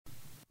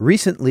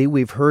Recently,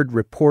 we've heard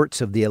reports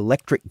of the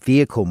electric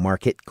vehicle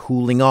market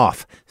cooling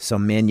off.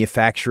 Some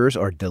manufacturers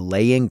are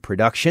delaying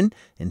production,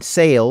 and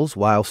sales,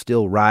 while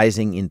still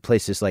rising in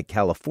places like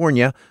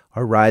California,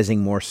 are rising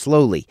more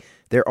slowly.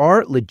 There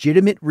are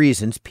legitimate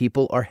reasons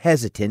people are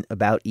hesitant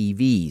about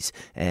EVs,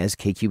 as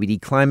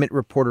KQED climate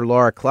reporter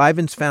Laura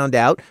Clivens found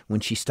out when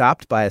she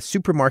stopped by a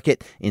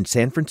supermarket in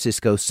San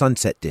Francisco's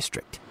Sunset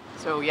District.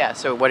 So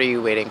what are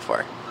you waiting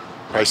for?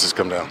 Prices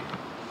come down.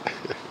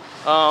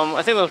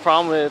 I think the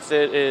problem with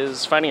it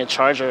is finding a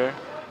charger.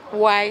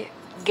 Why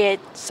get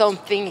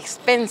something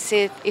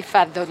expensive if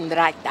I don't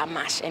drive that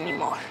much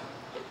anymore?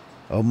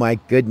 Oh my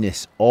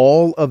goodness,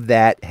 all of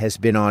that has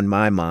been on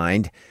my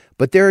mind,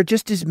 but there are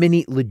just as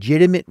many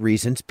legitimate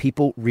reasons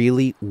people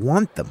really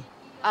want them.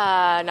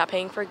 Not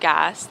paying for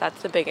gas,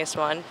 that's the biggest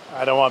one.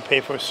 I don't want to pay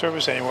for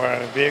service anywhere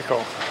on a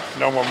vehicle.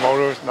 No more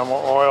motors, no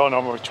more oil,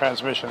 no more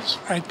transmissions.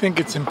 I think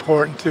it's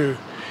important to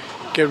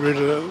get rid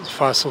of those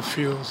fossil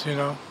fuels,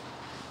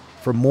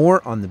 For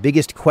more on the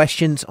biggest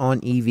questions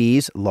on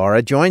EVs,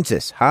 Laura joins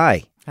us.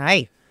 Hi.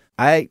 Hi.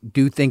 I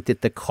do think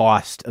that the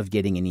cost of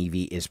getting an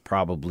EV is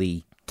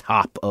probably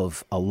top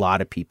of a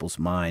lot of people's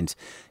minds.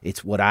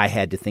 It's what I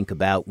had to think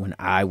about when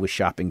I was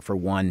shopping for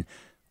one.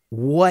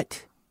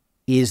 What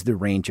is the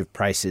range of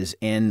prices,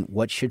 and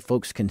what should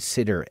folks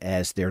consider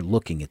as they're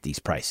looking at these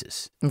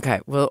prices?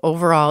 Okay. Well,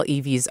 overall,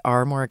 EVs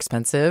are more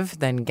expensive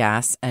than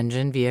gas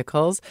engine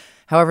vehicles.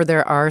 However,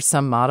 there are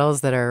some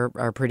models that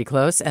are pretty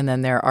close, and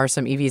then there are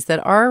some EVs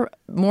that are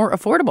more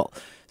affordable.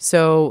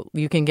 So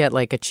you can get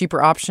like a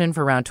cheaper option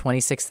for around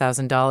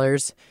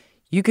 $26,000.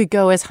 You could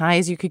go as high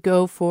as you could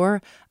go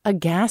for a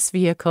gas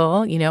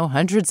vehicle,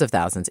 hundreds of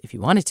thousands if you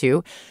wanted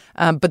to.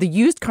 But the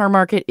used car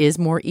market is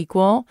more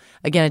equal.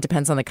 Again, it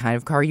depends on the kind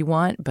of car you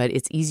want, but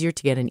it's easier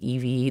to get an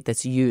EV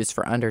that's used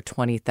for under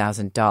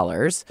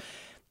 $20,000.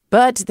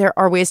 But there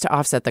are ways to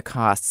offset the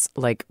costs,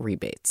 like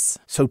rebates.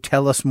 So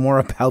tell us more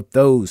about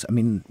those. I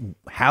mean,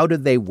 how do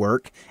they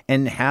work,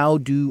 and how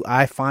do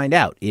I find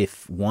out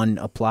if one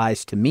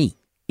applies to me?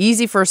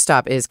 Easy first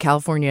stop is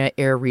California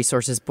Air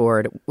Resources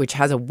Board, which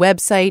has a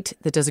website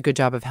that does a good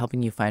job of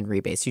helping you find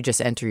rebates. You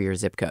just enter your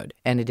zip code,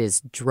 and it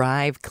is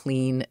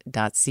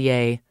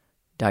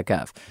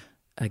driveclean.ca.gov.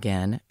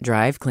 Again,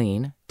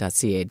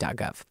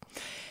 driveclean.ca.gov.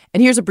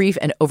 And here's a brief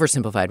and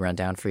oversimplified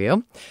rundown for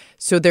you.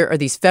 So there are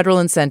these federal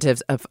incentives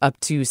of up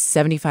to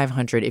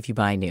 $7,500 if you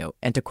buy new.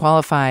 And to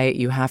qualify,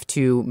 you have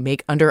to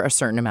make under a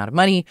certain amount of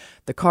money.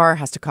 The car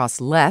has to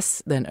cost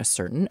less than a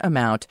certain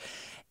amount.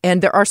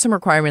 And there are some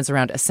requirements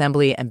around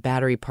assembly and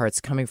battery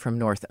parts coming from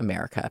North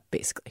America,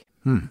 basically.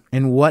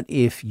 And what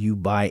if you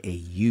buy a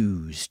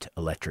used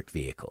electric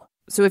vehicle?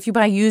 So if you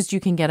buy used, you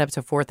can get up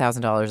to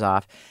 $4,000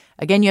 off.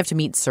 Again, you have to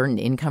meet certain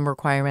income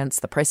requirements.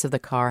 The price of the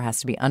car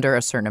has to be under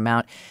a certain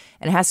amount,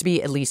 and it has to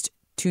be at least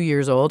 2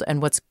 years old.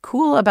 And what's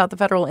cool about the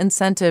federal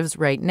incentives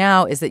right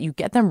now is that you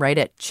get them right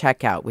at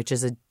checkout, which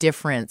is a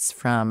difference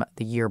from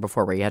the year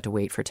before where you had to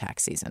wait for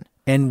tax season.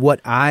 And what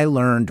I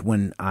learned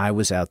when I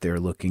was out there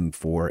looking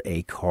for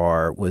a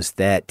car was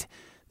that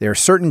there are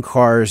certain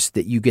cars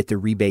that you get the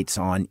rebates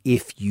on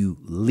if you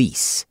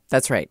lease.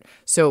 That's right.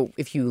 So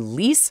if you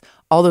lease,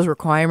 all those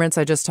requirements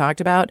I just talked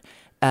about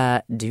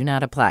do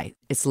not apply.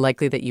 It's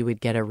likely that you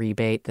would get a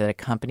rebate, that a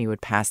company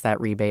would pass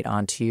that rebate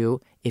on to you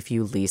if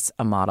you lease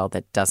a model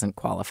that doesn't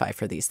qualify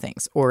for these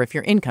things, or if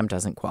your income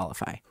doesn't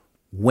qualify.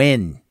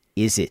 When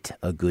is it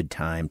a good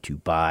time to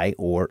buy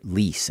or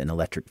lease an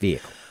electric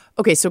vehicle?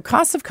 Okay, so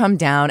costs have come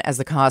down as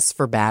the costs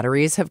for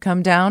batteries have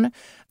come down.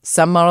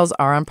 Some models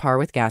are on par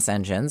with gas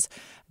engines.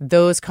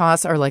 Those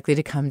costs are likely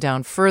to come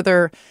down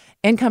further,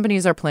 and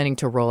companies are planning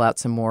to roll out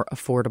some more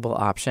affordable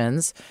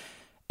options.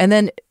 And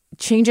then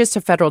changes to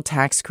federal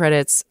tax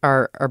credits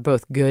are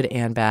both good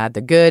and bad.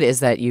 The good is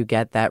that you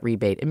get that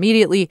rebate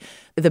immediately.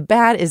 The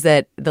bad is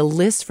that the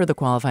list for the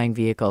qualifying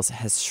vehicles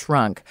has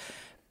shrunk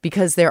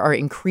because there are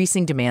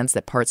increasing demands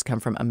that parts come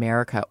from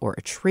America or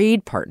a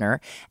trade partner.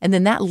 And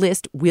then that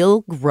list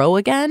will grow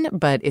again,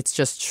 but it's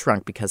just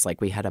shrunk because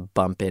we had a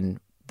bump in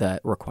the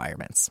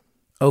requirements.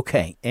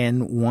 Okay,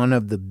 and one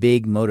of the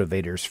big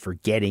motivators for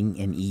getting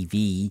an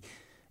EV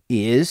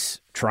is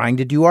trying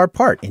to do our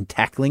part in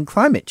tackling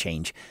climate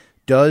change.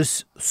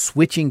 Does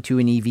switching to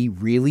an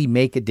EV really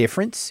make a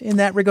difference in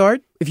that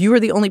regard? If you were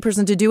the only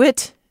person to do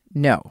it,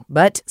 no.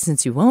 But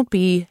since you won't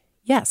be,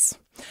 yes.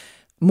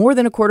 More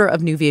than a quarter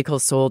of new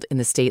vehicles sold in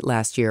the state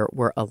last year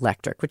were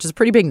electric, which is a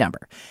pretty big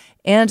number.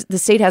 And the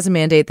state has a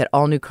mandate that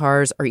all new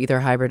cars are either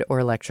hybrid or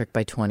electric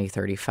by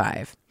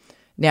 2035.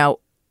 Now,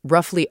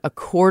 roughly a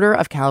quarter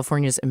of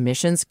California's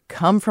emissions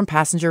come from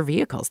passenger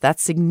vehicles.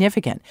 That's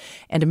significant.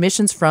 And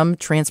emissions from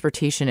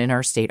transportation in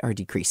our state are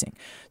decreasing.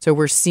 So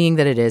we're seeing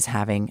that it is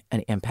having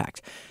an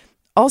impact.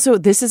 Also,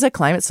 this is a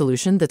climate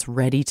solution that's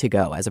ready to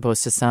go, as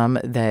opposed to some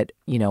that,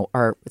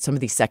 are some of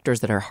these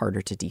sectors that are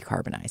harder to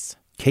decarbonize.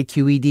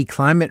 KQED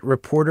climate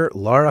reporter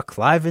Laura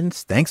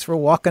Clivens, thanks for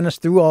walking us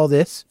through all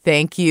this.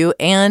 Thank you.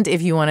 And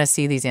if you want to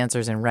see these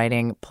answers in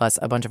writing, plus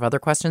a bunch of other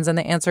questions and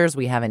the answers,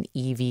 we have an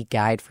EV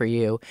guide for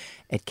you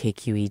at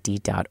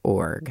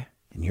kqed.org.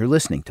 and you're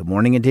listening to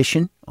Morning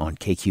Edition on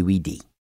KQED.